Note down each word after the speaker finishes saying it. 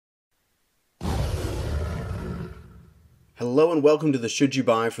Hello and welcome to the Should You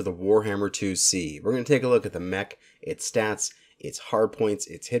Buy for the Warhammer IIC. We're going to take a look at the mech, its stats, its hardpoints,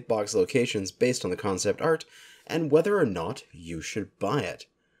 its hitbox locations based on the concept art, and whether or not you should buy it.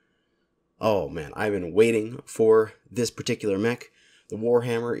 Oh man, I've been waiting for this particular mech. The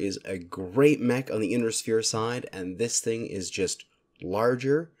Warhammer is a great mech on the Inner Sphere side, and this thing is just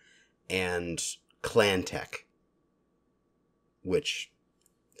larger and clan tech. Which,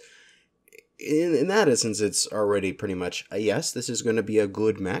 in that essence, it's already pretty much a yes, this is going to be a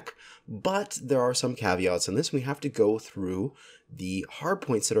good mech, but there are some caveats in this. We have to go through the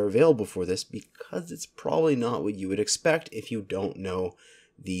hardpoints that are available for this because it's probably not what you would expect if you don't know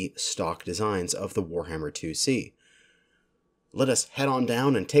the stock designs of the Warhammer IIC. Let us head on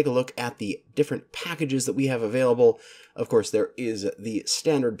down and take a look at the different packages that we have available. Of course, there is the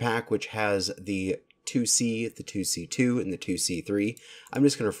standard pack, which has the 2C, the 2C2, and the 2C3. I'm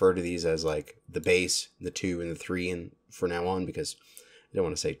just going to refer to these as like the base, the 2, and the 3 and for now on because I don't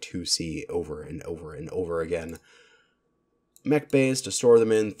want to say 2C over and over and over again. Mech bays to store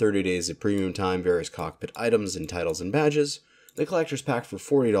them in, 30 days of premium time, various cockpit items and titles and badges. The collector's pack for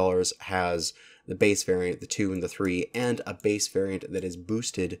 $40 has the base variant, the 2 and the 3, and a base variant that is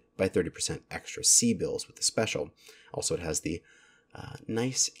boosted by 30% extra C-bills with the special. Also, it has the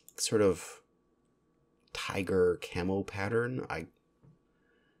nice sort of tiger camo pattern. It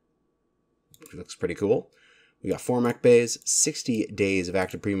looks pretty cool. We got 4 mech bays, 60 days of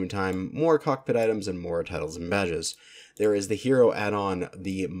active premium time, more cockpit items, and more titles and badges. There is the hero add-on,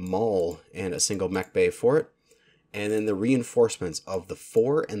 the Maul, and a single mech bay for it. And then the reinforcements of the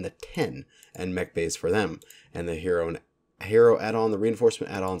 4 and the 10 and mech bays for them. And the hero add-on, the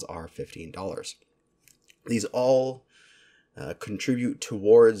reinforcement add-ons are $15. These all contribute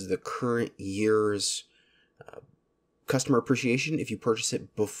towards the current year's customer appreciation if you purchase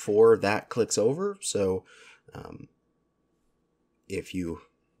it before that clicks over. So if you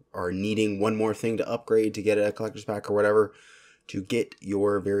are needing one more thing to upgrade to get a collector's pack or whatever to get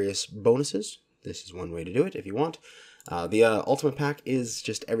your various bonuses, this is one way to do it if you want. The Ultimate Pack is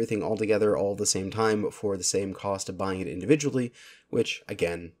just everything all together all at the same time for the same cost of buying it individually, which,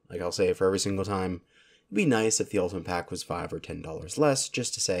 again, like I'll say for every single time, it'd be nice if the Ultimate Pack was $5 or $10 less,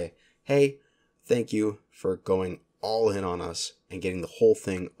 just to say, hey, thank you for going all in on us and getting the whole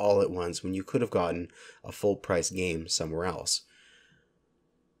thing all at once when you could have gotten a full price game somewhere else.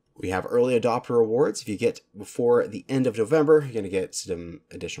 We have early adopter rewards. If you get before the end of November, you're going to get some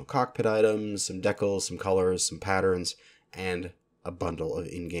additional cockpit items, some decals, some colors, some patterns, and a bundle of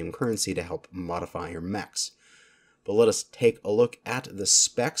in-game currency to help modify your mechs. But let us take a look at the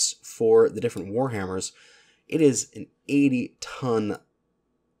specs for the different Warhammers. It is an 80-ton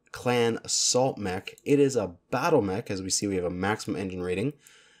clan assault mech. It is a battle mech. As we see, we have a maximum engine rating,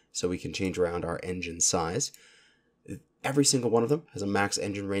 so we can change around our engine size. Every single one of them has a max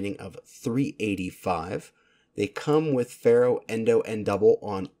engine rating of 385. They come with Pharaoh, Endo, and Double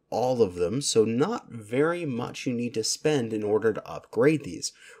on all of them, so not very much you need to spend in order to upgrade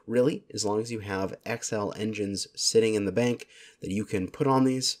these. Really, as long as you have XL engines sitting in the bank that you can put on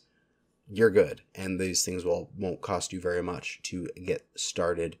these, you're good. And these things won't cost you very much to get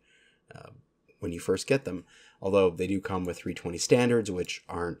started when you first get them. Although they do come with 320 standards, which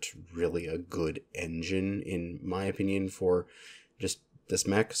aren't really a good engine, in my opinion, for just this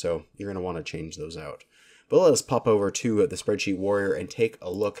mech, so you're going to want to change those out. But let us pop over to the Spreadsheet Warrior and take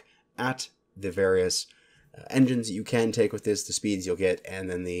a look at the various engines you can take with this, the speeds you'll get, and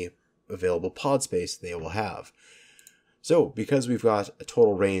then the available pod space they will have. So, because we've got a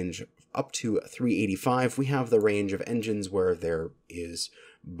total range up to 385, we have the range of engines where there is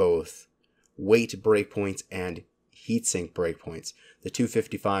both weight breakpoints and heatsink breakpoints. The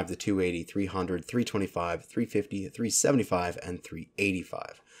 255, the 280, 300, 325, 350, 375, and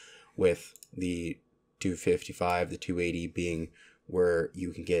 385. With the 255, the 280 being where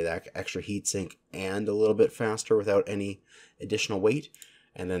you can get that extra heatsink and a little bit faster without any additional weight.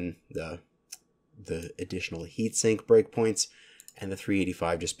 And then the additional heatsink breakpoints, and the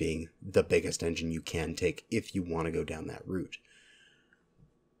 385 just being the biggest engine you can take if you want to go down that route.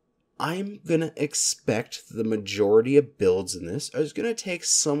 I'm going to expect the majority of builds in this is going to take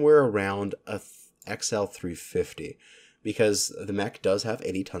somewhere around a XL350 because the mech does have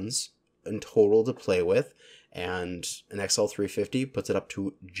 80 tons in total to play with, and an XL350 puts it up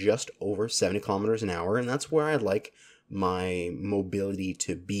to just over 70 kilometers an hour, and that's where I like my mobility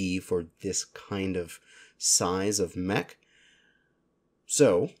to be for this kind of size of mech.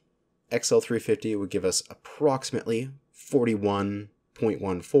 So, XL350 would give us approximately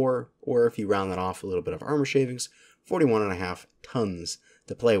 41.14, or if you round that off a little bit of armor shavings, 41.5 tons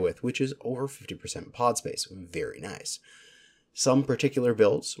to play with, which is over 50% pod space. Very nice. Some particular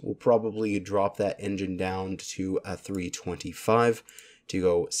builds will probably drop that engine down to a 325 to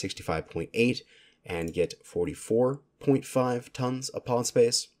go 65.8 and get 44.5 tons of pod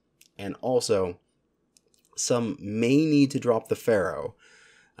space. And also, some may need to drop the Pharaoh,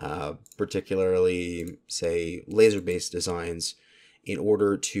 particularly, say, laser-based designs, in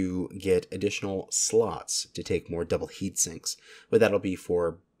order to get additional slots to take more double heat sinks. But that'll be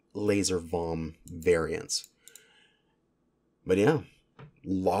for laser VOM variants. But yeah,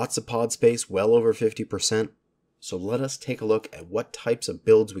 lots of pod space, well over 50%. So let us take a look at what types of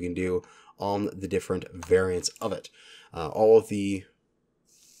builds we can do on the different variants of it. All of the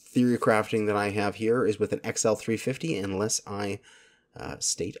theory crafting that I have here is with an XL350 unless I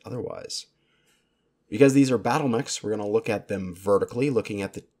state otherwise. Because these are battle mechs, we're going to look at them vertically, looking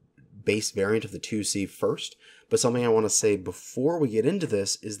at the base variant of the 2C first. But something I want to say before we get into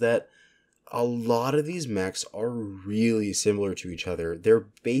this is that a lot of these mechs are really similar to each other. They're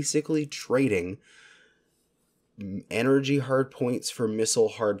basically trading energy hardpoints for missile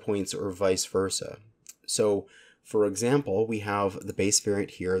hardpoints or vice versa. So, for example, we have the base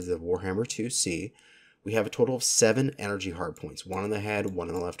variant here, the Warhammer 2C. We have a total of 7 energy hardpoints. 1 in the head, 1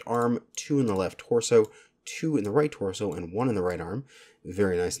 in the left arm, 2 in the left torso, 2 in the right torso, and 1 in the right arm.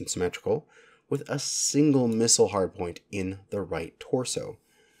 Very nice and symmetrical. With a single missile hardpoint in the right torso.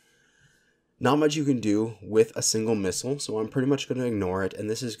 Not much you can do with a single missile, so I'm pretty much going to ignore it, and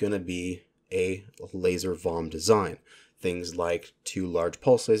this is going to be a laser VOM design. Things like 2 large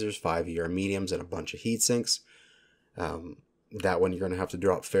pulse lasers, 5 ER mediums, and a bunch of heat sinks. That one you're going to have to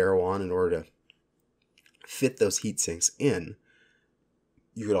drop Pharaoh on in order to fit those heat sinks in.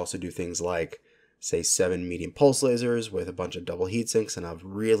 You could also do things like, say, 7 medium pulse lasers with a bunch of double heat sinks and a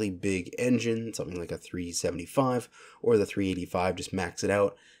really big engine, something like a 375 or the 385, just max it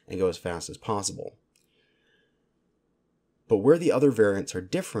out and go as fast as possible. But where the other variants are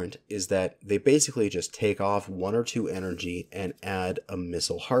different is that they basically just take off 1 or 2 energy and add a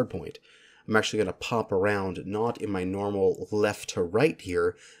missile hardpoint. I'm actually going to pop around, not in my normal left to right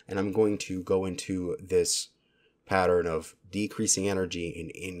here, and I'm going to go into this pattern of decreasing energy and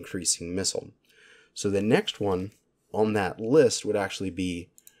increasing missile. So the next one on that list would actually be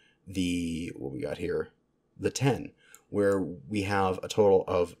what we got here, the 10, where we have a total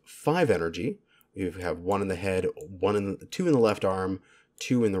of 5 energy. We have 1 in the head, 2 in the left arm,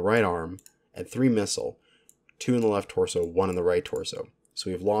 2 in the right arm, and 3 missile, 2 in the left torso, 1 in the right torso. So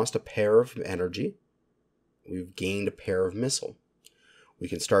we've lost a pair of energy, we've gained a pair of missile. We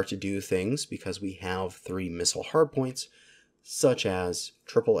can start to do things because we have 3 missile hardpoints, such as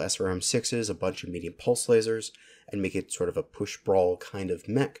triple SRM6s, a bunch of medium pulse lasers, and make it sort of a push-brawl kind of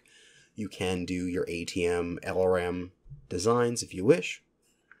mech. You can do your ATM, LRM designs if you wish.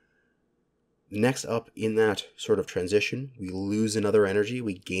 Next up in that sort of transition, we lose another energy,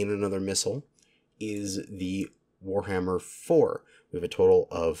 we gain another missile, is the Warhammer 4. We have a total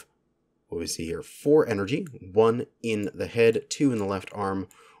of, 4 energy, 1 in the head, 2 in the left arm,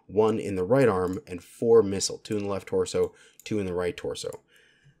 1 in the right arm, and 4 missile, 2 in the left torso, 2 in the right torso.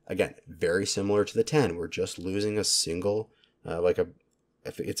 Again, very similar to the 10. We're just losing a single,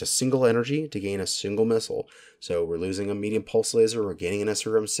 it's a single energy to gain a single missile. So we're losing a medium pulse laser, we're gaining an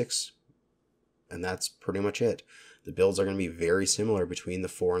SRM6, and that's pretty much it. The builds are going to be very similar between the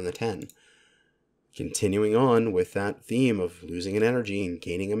 4 and the 10. Continuing on with that theme of losing an energy and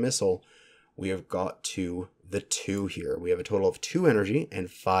gaining a missile, we have got to the 2 here. We have a total of 2 energy and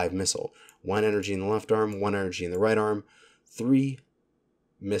 5 missile. 1 energy in the left arm, 1 energy in the right arm, 3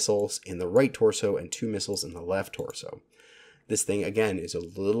 missiles in the right torso, and 2 missiles in the left torso. This thing, again, is a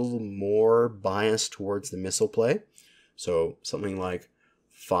little more biased towards the missile play. So something like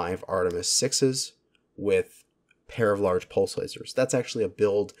 5 Artemis 6s with a pair of large pulse lasers. That's actually a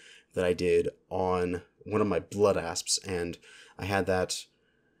build that I did on one of my blood asps, and I had that,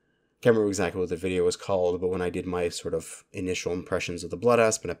 can't remember exactly what the video was called, but when I did my sort of initial impressions of the blood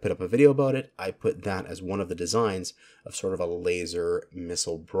asp and I put up a video about it, I put that as one of the designs of sort of a laser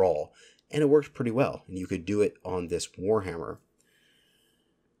missile brawl, and it worked pretty well, and you could do it on this Warhammer.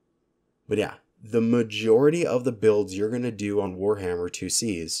 But yeah, the majority of the builds you're going to do on Warhammer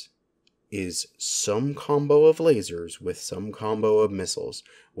 2Cs is some combo of lasers with some combo of missiles,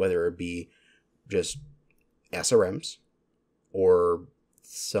 whether it be just SRMs or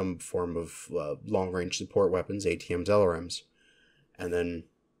some form of long-range support weapons, ATMs, LRMs, and then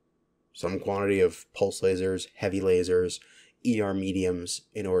some quantity of pulse lasers, heavy lasers, ER mediums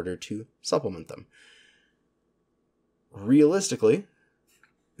in order to supplement them. Realistically,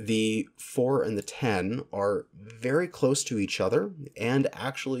 the 4 and the 10 are very close to each other, and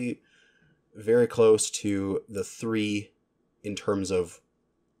actually very close to the 3 in terms of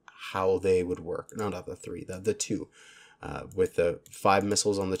how they would work. No, not the 3, the 2. With the 5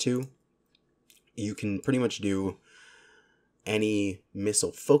 missiles on the 2, you can pretty much do any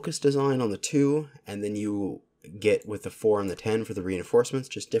missile focus design on the 2, and then you get with the 4 and the 10 for the reinforcements,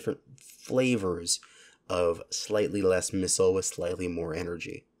 just different flavors of slightly less missile with slightly more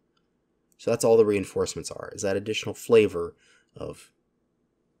energy. So that's all the reinforcements are, is that additional flavor of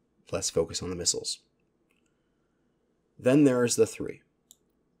less focus on the missiles. Then there's the 3.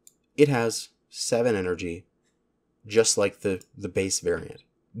 It has 7 energy, just like the base variant,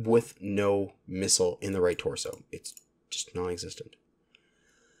 with no missile in the right torso. It's just non-existent.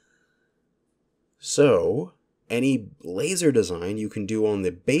 So, any laser design you can do on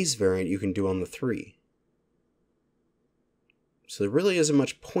the base variant, you can do on the 3. So there really isn't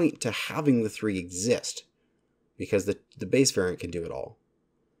much point to having the 3 exist, because the base variant can do it all.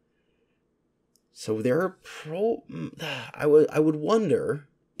 So there are I would wonder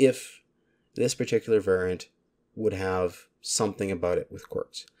if this particular variant would have something about it with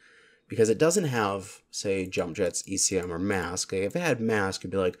quirks. Because it doesn't have, say, jump jets, ECM, or mask. Like, if it had mask,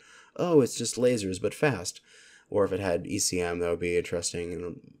 it'd be like, oh, it's just lasers, but fast. Or if it had ECM, that would be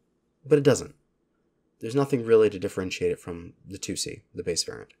interesting. But it doesn't. There's nothing really to differentiate it from the 2C, the base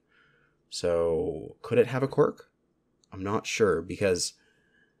variant. So, could it have a quirk? I'm not sure, because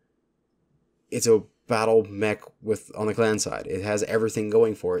it's a battle mech on the clan side. It has everything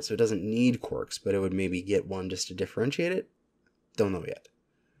going for it, so it doesn't need quirks, but it would maybe get one just to differentiate it. Don't know yet.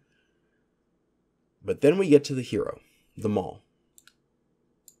 But then we get to the hero, the Maul.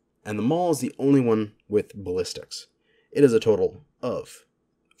 And the Maul is the only one with ballistics. It is a total of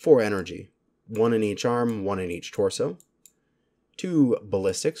 4 energy, 1 in each arm, 1 in each torso, 2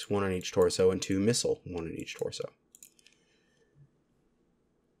 ballistics, 1 in each torso, and 2 missile, 1 in each torso.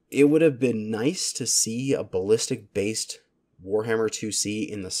 It would have been nice to see a ballistic-based Warhammer 2C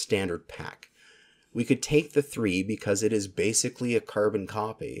in the standard pack. We could take the 3 because it is basically a carbon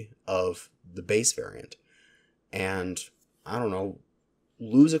copy of the base variant, and, I don't know,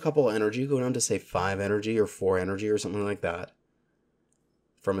 lose a couple energy, go down to, say, 5 energy or 4 energy or something like that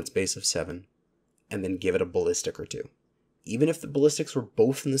from its base of 7, and then give it a ballistic or 2. Even if the ballistics were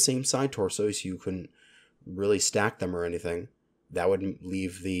both in the same side torso, so you couldn't really stack them or anything, that would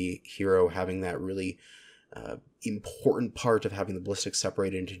leave the hero having that really important part of having the ballistics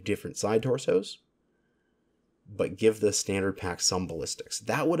separated into different side torsos, but give the standard pack some ballistics.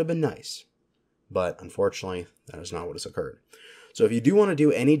 That would have been nice, but unfortunately, that is not what has occurred. So if you do want to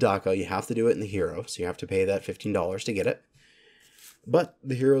do any DACA, you have to do it in the hero, so you have to pay that $15 to get it. But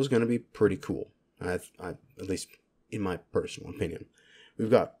the hero is going to be pretty cool, at least in my personal opinion. We've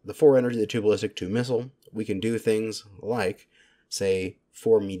got the 4 energy, the 2 ballistic, 2 missile. We can do things like, say,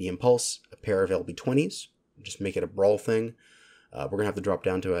 4 medium pulse, a pair of LB20s, just make it a brawl thing. We're going to have to drop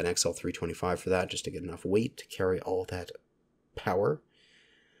down to an XL325 for that, just to get enough weight to carry all that power.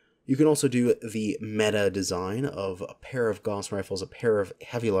 You can also do the meta design of a pair of Gauss rifles, a pair of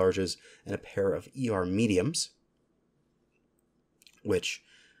heavy larges, and a pair of ER mediums, which,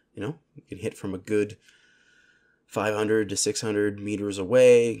 you can hit from a good 500 to 600 meters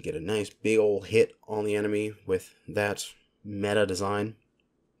away, get a nice big old hit on the enemy with that meta design.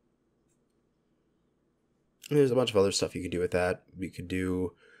 And there's a bunch of other stuff you could do with that. We could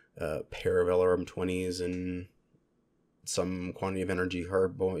do a pair of LRM-20s and some quantity of energy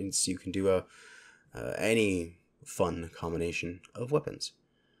hard points. You can do any fun combination of weapons,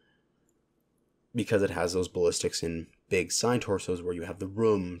 because it has those ballistics in big side torsos where you have the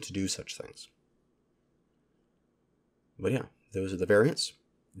room to do such things. But yeah, those are the variants.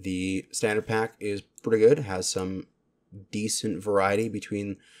 The standard pack is pretty good. It has some decent variety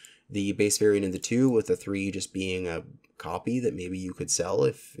between the base variant and the 2, with the 3 just being a copy that maybe you could sell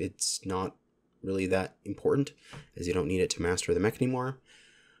if it's not really that important, as you don't need it to master the mech anymore.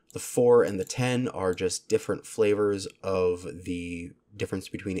 The 4 and the 10 are just different flavors of the difference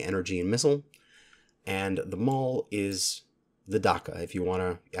between energy and missile. And the Maul is the DACA if you want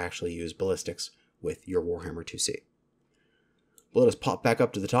to actually use ballistics with your Warhammer 2C. Let us pop back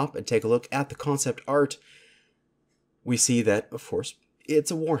up to the top and take a look at the concept art. We see that, of course,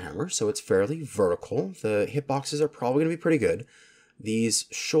 it's a Warhammer, so it's fairly vertical. The hitboxes are probably going to be pretty good. These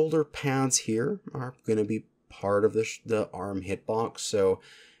shoulder pads here are going to be part of the arm hitbox, so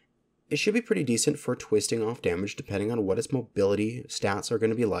it should be pretty decent for twisting off damage depending on what its mobility stats are going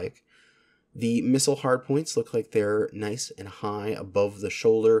to be like. The missile hardpoints look like they're nice and high above the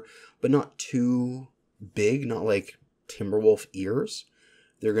shoulder, but not too big, not like Timberwolf ears.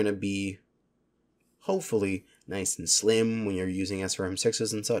 They're going to be hopefully nice and slim when you're using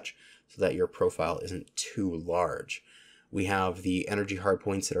SRM6s and such, so that your profile isn't too large. We have the energy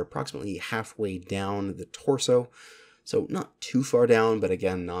hardpoints that are approximately halfway down the torso. So not too far down, but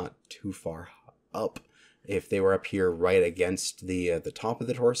again, not too far up. If they were up here right against the top of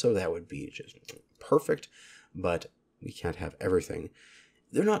the torso, that would be just perfect. But we can't have everything.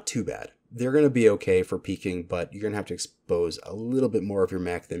 They're not too bad. They're going to be okay for peaking, but you're going to have to expose a little bit more of your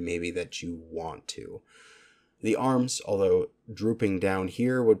mech than maybe that you want to. The arms, although drooping down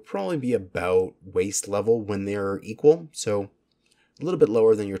here, would probably be about waist level when they're equal. So a little bit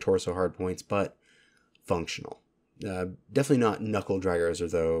lower than your torso hardpoints, but functional. Definitely not knuckle draggers or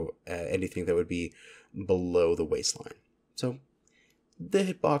though anything that would be below the waistline. So the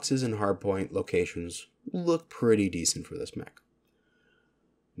hitboxes and hardpoint locations look pretty decent for this mech.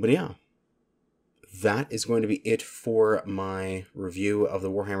 But yeah, that is going to be it for my review of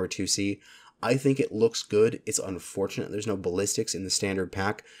the Warhammer IIC. I think it looks good. It's unfortunate there's no ballistics in the standard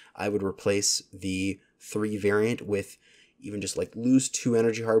pack. I would replace the 3 variant with even just like lose 2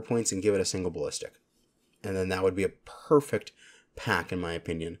 energy hardpoints and give it a single ballistic. And then that would be a perfect pack, in my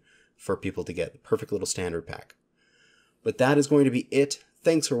opinion, for people to get. The perfect little standard pack. But that is going to be it.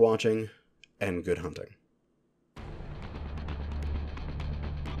 Thanks for watching, and good hunting.